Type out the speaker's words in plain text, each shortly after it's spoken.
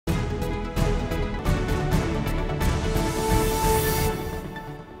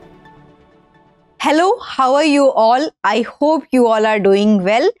Hello, how are you all? I hope you all are doing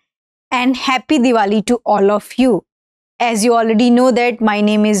well and happy Diwali to all of you. As you already know that my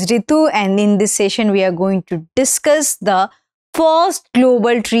name is Ritu and in this session we are going to discuss the first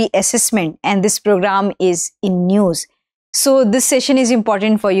global tree assessment and this program is InNews. So this session is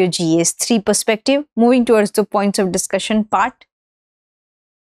important for your GS3 perspective. Moving towards the points of discussion part.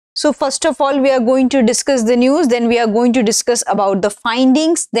 So first of all, we are going to discuss the news, then we are going to discuss about the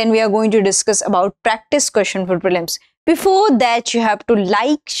findings, then we are going to discuss about practice question for prelims. Before that, you have to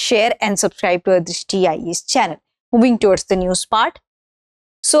like, share and subscribe to our Drishti IAS channel. Moving towards the news part.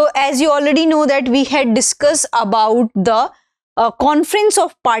 So as you already know that we had discussed about the conference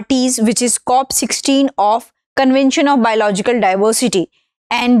of parties which is COP16 of Convention of Biological Diversity.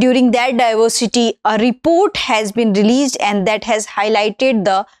 And during that diversity, a report has been released and that has highlighted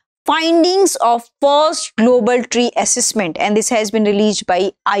the findings of first global tree assessment, and this has been released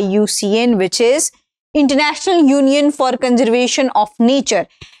by IUCN, which is International Union for Conservation of Nature.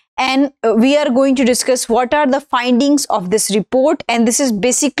 And we are going to discuss what are the findings of this report, and this is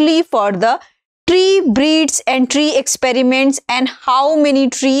basically for the tree breeds and tree experiments and how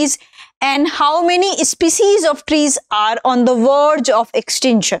many trees and how many species of trees are on the verge of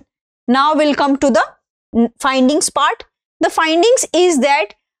extinction. Now we'll come to the findings part. The findings is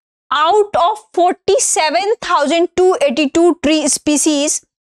that out of 47,282 tree species,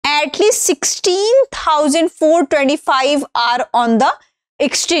 at least 16,425 are on the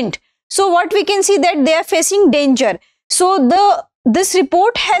extinct. So what we can see that they are facing danger. So this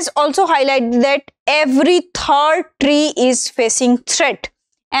report has also highlighted that every third tree is facing threat,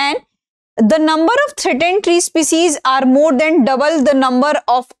 and the number of threatened tree species are more than double the number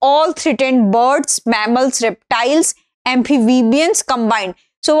of all threatened birds, mammals, reptiles, amphibians combined.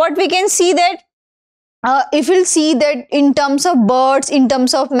 So what we can see that if we'll see that in terms of birds, in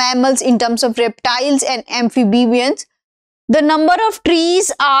terms of mammals, in terms of reptiles and amphibians, the number of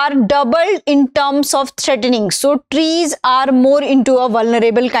trees are doubled in terms of threatening. So trees are more into a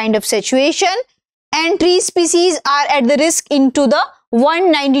vulnerable kind of situation and tree species are at the risk into the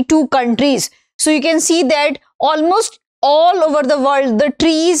 192 countries. So you can see that almost all over the world, the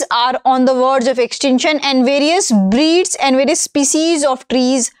trees are on the verge of extinction and various breeds and various species of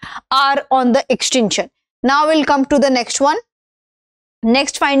trees are on the extinction. Now we'll come to the next one.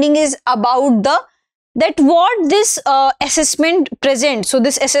 Next finding is about what this assessment presents. So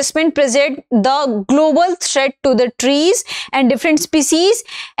this assessment presents the global threat to the trees and different species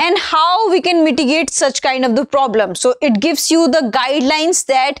and how we can mitigate such kind of the problem. So it gives you the guidelines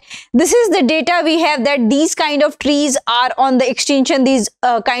that this is the data we have that these kind of trees are on the extinction, these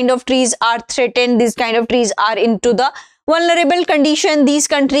kind of trees are threatened, these kind of trees are into the vulnerable condition, these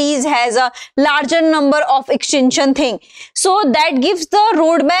countries has a larger number of extinction thing. So that gives the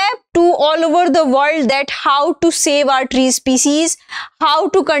roadmap to all over the world that how to save our tree species, how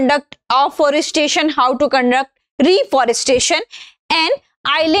to conduct afforestation, how to conduct reforestation. And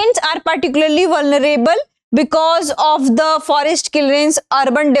islands are particularly vulnerable because of the forest clearance,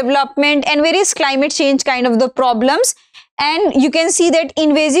 urban development and various climate change kind of the problems. And you can see that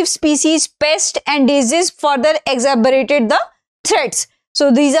invasive species, pest and disease further exacerbated the threats.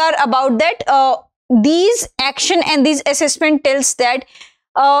 So these are about that. These action and these assessment tells that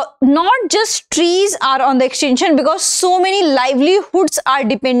not just trees are on the extinction because so many livelihoods are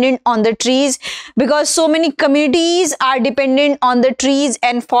dependent on the trees, because so many communities are dependent on the trees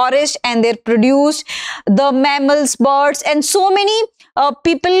and forest and their produce, the mammals, birds and so many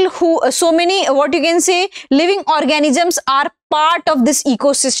people who what you can say living organisms are part of this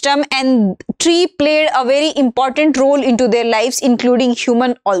ecosystem, and tree played a very important role into their lives, including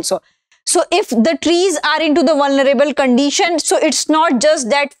human also. So if the trees are into the vulnerable condition, so it's not just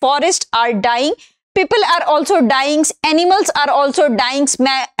that forests are dying, people are also dying, animals are also dying,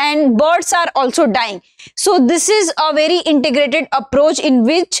 and birds are also dying. So this is a very integrated approach in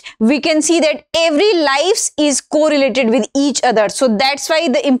which we can see that every life is correlated with each other. So that's why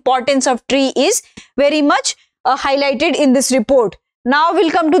the importance of tree is very much highlighted in this report. Now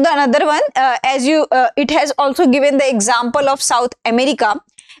we'll come to the another one. It has also given the example of South America.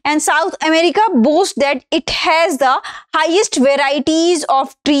 And South America boasts that it has the highest varieties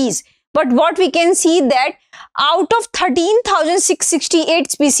of trees. But what we can see that out of 13,668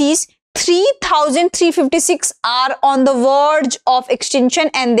 species, 3,356 are on the verge of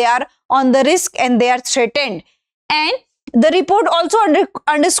extinction and they are on the risk and they are threatened. And the report also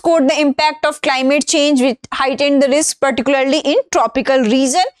underscored the impact of climate change, which heightened the risk, particularly in tropical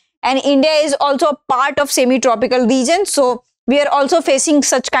region. And India is also a part of semi-tropical region. So we are also facing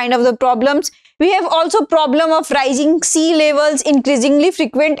such kind of the problems. We have also problem of rising sea levels, increasingly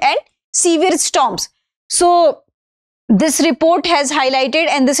frequent and severe storms. So this report has highlighted,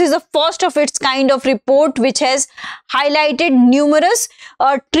 and this is the first of its kind of report which has highlighted numerous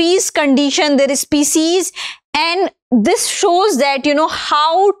trees condition, their species, and this shows that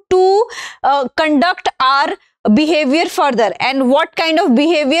how to conduct our behavior further, and what kind of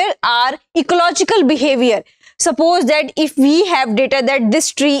behavior are ecological behavior. Suppose that if we have data that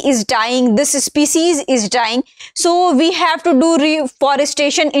this tree is dying, this species is dying, so we have to do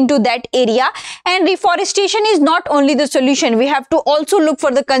reforestation into that area. And reforestation is not only the solution, we have to also look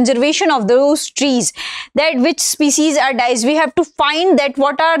for the conservation of those trees, that which species are dies. We have to find that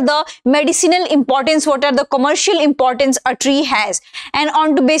what are the medicinal importance, what are the commercial importance a tree has, and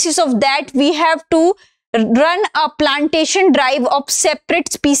on the basis of that we have to run a plantation drive of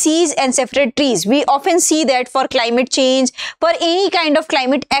separate species and separate trees. We often see that for climate change, for any kind of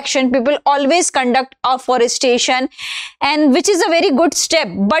climate action, people always conduct afforestation, and which is a very good step.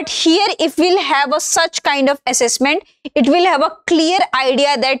 But here, if we'll have a such kind of assessment, it will have a clear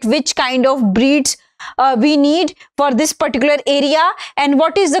idea that which kind of breeds we need for this particular area, and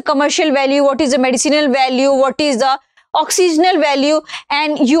what is the commercial value, what is the medicinal value, what is the oxygenal value.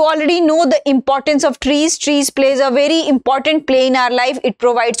 And you already know the importance of trees. Trees plays a very important play in our life. It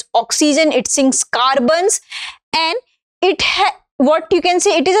provides oxygen, it sinks carbons, and it what you can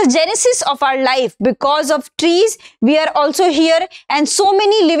say, it is a genesis of our life. Because of trees we are also here, and so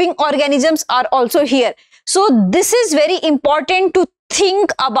many living organisms are also here. So this is very important to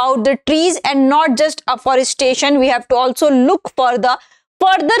think about the trees, and not just afforestation. We have to also look for the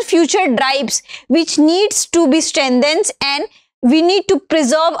further future drives which needs to be strengthened, and we need to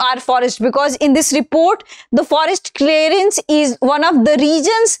preserve our forest, because in this report the forest clearance is one of the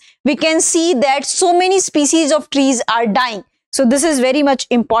reasons we can see that so many species of trees are dying. So this is very much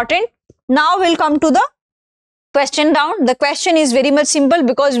important. Now we'll come to the question round. The question is very much simple,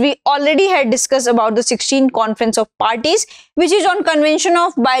 because we already had discussed about the 16th Conference of Parties, which is on Convention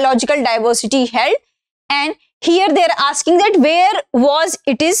of Biological Diversity held, and here they are asking that where was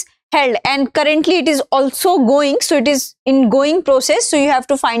it is held, and currently it is also going, so it is in going process, so you have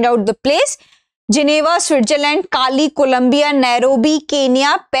to find out the place. Geneva, Switzerland; Cali, Colombia; Nairobi,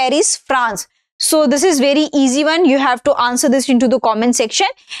 Kenya; Paris, France. So this is very easy one. You have to answer this into the comment section,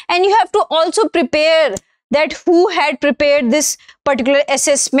 and you have to also prepare that who had prepared this particular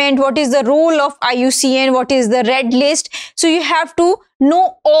assessment, what is the role of IUCN, what is the red list. So you have to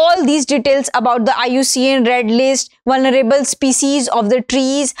know all these details about the IUCN red list, vulnerable species of the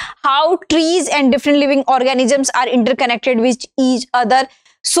trees, how trees and different living organisms are interconnected with each other.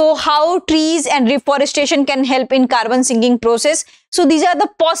 So how trees and reforestation can help in carbon sinking process. So these are the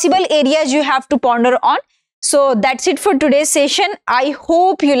possible areas you have to ponder on. So that's it for today's session. I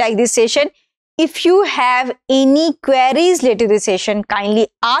hope you like this session. If you have any queries related to this session, kindly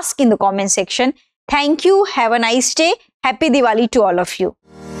ask in the comment section. Thank you. Have a nice day. Happy Diwali to all of you.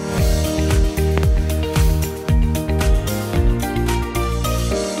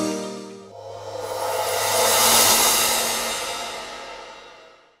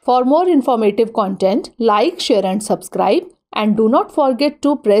 For more informative content, like, share and subscribe, and do not forget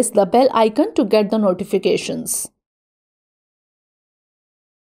to press the bell icon to get the notifications.